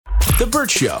The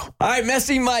Burt Show. All right,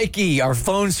 Messy Mikey, our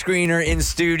phone screener in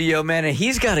studio, man, and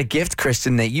he's got a gift,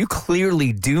 Kristen, that you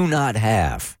clearly do not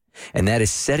have, and that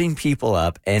is setting people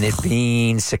up and it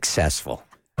being successful.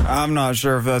 I'm not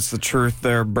sure if that's the truth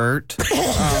there, Bert.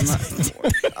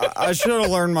 I should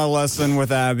have learned my lesson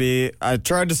with Abby. I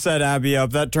tried to set Abby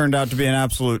up. That turned out to be an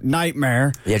absolute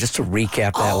nightmare. Yeah, just to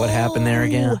recap that, what happened there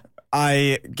again?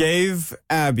 I gave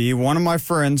Abby one of my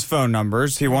friend's phone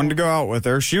numbers. He wanted to go out with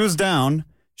her. She was down.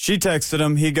 She texted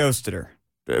him. He ghosted her.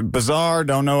 Bizarre.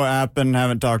 Don't know what happened.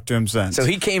 Haven't talked to him since. So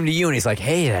he came to you and he's like,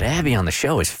 hey, that Abby on the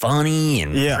show is funny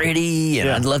and pretty,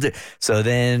 and I'd love to. So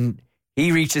then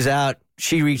he reaches out.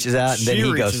 She reaches out, and then he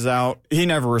goes. She reaches out. He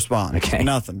never responds. Okay.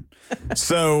 Nothing.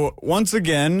 So, once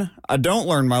again, I don't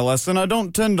learn my lesson. I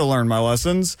don't tend to learn my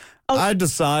lessons. I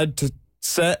decide to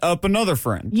set up another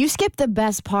friend. You skipped the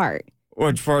best part.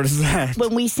 Which part is that?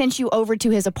 When we sent you over to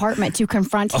his apartment to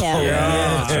confront him.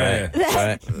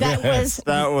 That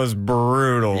was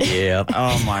brutal. Yep.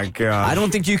 Oh, my God. I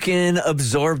don't think you can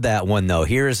absorb that one, though.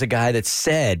 Here is a guy that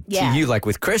said to you, like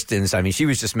with Kristen's, I mean, she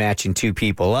was just matching two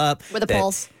people up. With a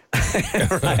pulse.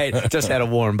 Right, just had a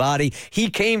warm body. He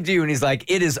came to you and he's like,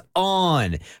 it is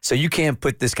on. So you can't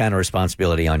put this kind of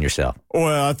responsibility on yourself.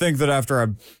 Well, I think that after I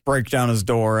break down his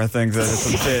door, I think that it's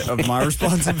a bit of my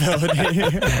responsibility.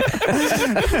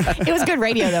 It was good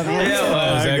radio, though, man.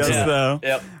 Yeah, I guess so.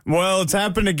 Yep. Well, it's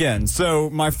happened again. So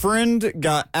my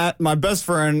best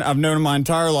friend I've known him my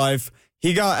entire life,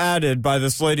 he got added by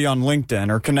this lady on LinkedIn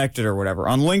or connected or whatever.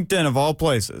 On LinkedIn, of all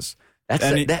places.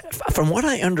 From what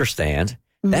I understand,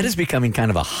 that is becoming kind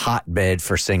of a hotbed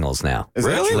for singles now. Is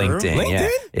that true? LinkedIn, yeah.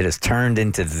 It has turned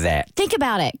into that. Think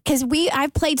about it, because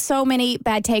I've played so many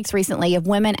bad takes recently of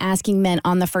women asking men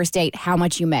on the first date how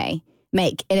much you may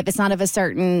make, and if it's not of a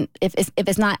certain, if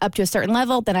it's not up to a certain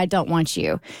level, then I don't want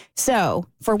you. So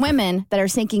for women that are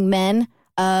seeking men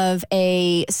of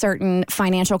a certain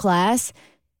financial class,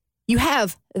 you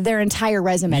have their entire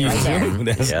resume right there.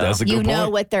 That's a good point. You know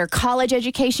what their college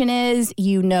education is.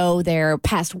 You know their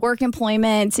past work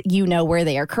employment. You know where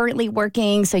they are currently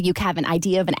working. So you have an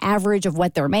idea of an average of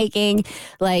what they're making.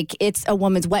 Like, it's a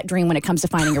woman's wet dream when it comes to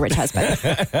finding a rich husband.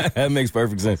 That makes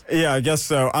perfect sense. Yeah, I guess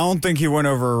so. I don't think he went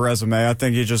over a resume. I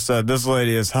think he just said, this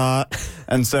lady is hot.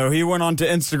 And so he went on to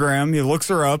Instagram. He looks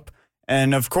her up.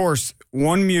 And, of course,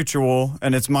 one mutual,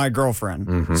 and it's my girlfriend.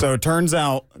 Mm-hmm. So it turns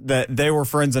out that they were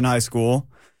friends in high school.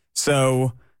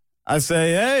 So I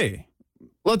say, hey,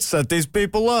 let's set these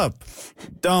people up.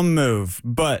 Dumb move.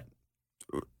 But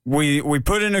we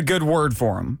put in a good word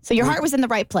for him. So your heart was in the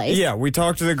right place. Yeah, we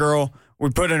talked to the girl.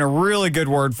 We put in a really good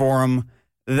word for him.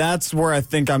 That's where I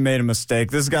think I made a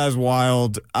mistake. This guy's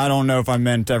wild. I don't know if I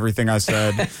meant everything I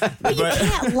said. But you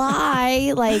can't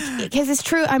lie, because it's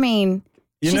true. I mean...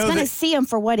 She's going to see him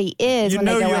for what he is when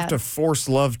they go out. You have to force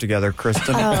love together,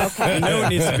 Kristen. Oh, okay. You know it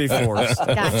needs to be forced.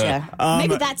 Gotcha.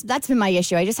 Maybe that's been my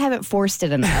issue. I just haven't forced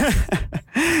it enough.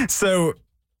 So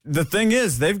the thing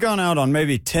is, they've gone out on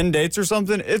maybe 10 dates or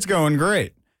something. It's going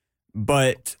great.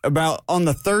 But about on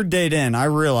the third date in, I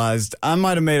realized I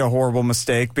might have made a horrible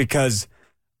mistake because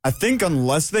I think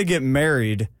unless they get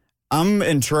married, I'm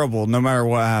in trouble no matter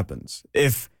what happens.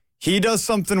 If he does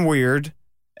something weird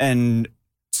and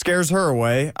scares her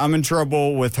away, I'm in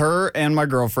trouble with her and my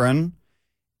girlfriend.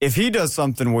 If he does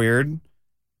something weird,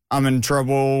 I'm in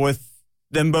trouble with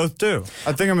them both too.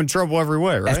 I think I'm in trouble every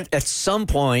way, right? At some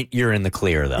point, you're in the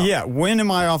clear, though. Yeah, when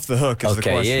am I off the hook is the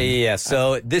question. Yeah.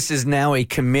 So this is now a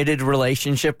committed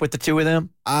relationship with the two of them?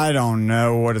 I don't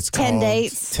know what it's 10 called. 10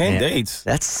 dates. 10 dates.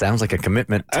 That sounds like a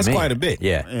commitment to That's me. quite a bit.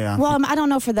 Yeah. Well, I don't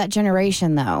know for that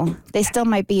generation, though. They still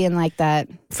might be in like that.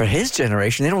 For his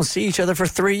generation, they don't see each other for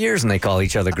 3 years and they call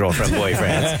each other girlfriend,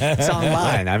 boyfriends. It's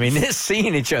online. I mean, they're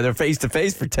seeing each other face to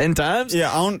face for 10 times.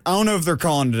 Yeah, I don't know if they're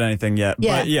calling it anything yet.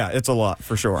 Yeah. But yeah, it's a lot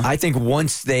for sure. I think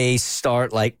once they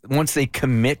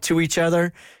commit to each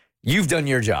other, you've done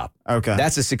your job. Okay.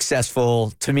 That's a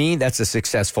successful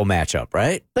matchup,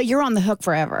 right? But you're on the hook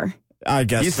forever. I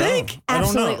guess You so. think? I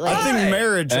don't know. Absolutely. I think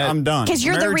marriage, I'm done. Because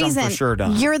you're Marriage, the reason. I'm for sure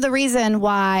done. You're the reason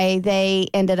why they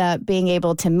ended up being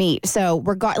able to meet. So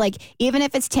even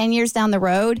if it's 10 years down the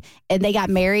road and they got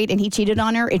married and he cheated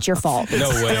on her, it's your fault. No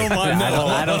way.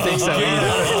 I don't think so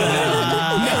either.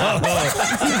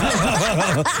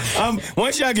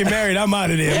 Once y'all get married, I'm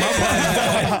out of there. My body's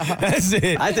done. That's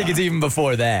it. I think it's even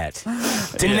before that.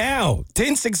 To now,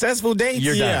 10 successful dates.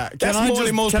 You're done. Yeah, That's more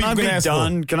than most can people I be can ask for.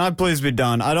 done? Can I please be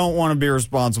done? I don't want to be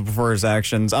responsible for his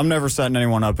actions. I'm never setting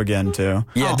anyone up again, too.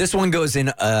 Yeah, this one goes in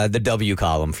the W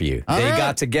column for you. They right.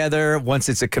 got together. Once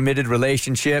it's a committed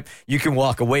relationship, you can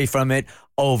walk away from it.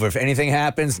 Over. If anything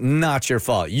happens, not your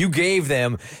fault. You gave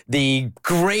them the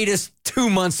greatest 2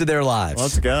 months of their lives.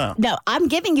 Let's go. No, I'm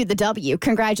giving you the W.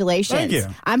 Congratulations. Thank you.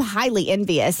 I'm highly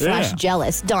envious /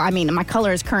 jealous. Don't, I mean, my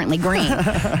color is currently green.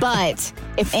 But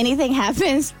if anything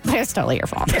happens, it's totally your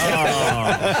fault.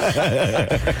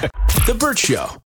 The Burt Show.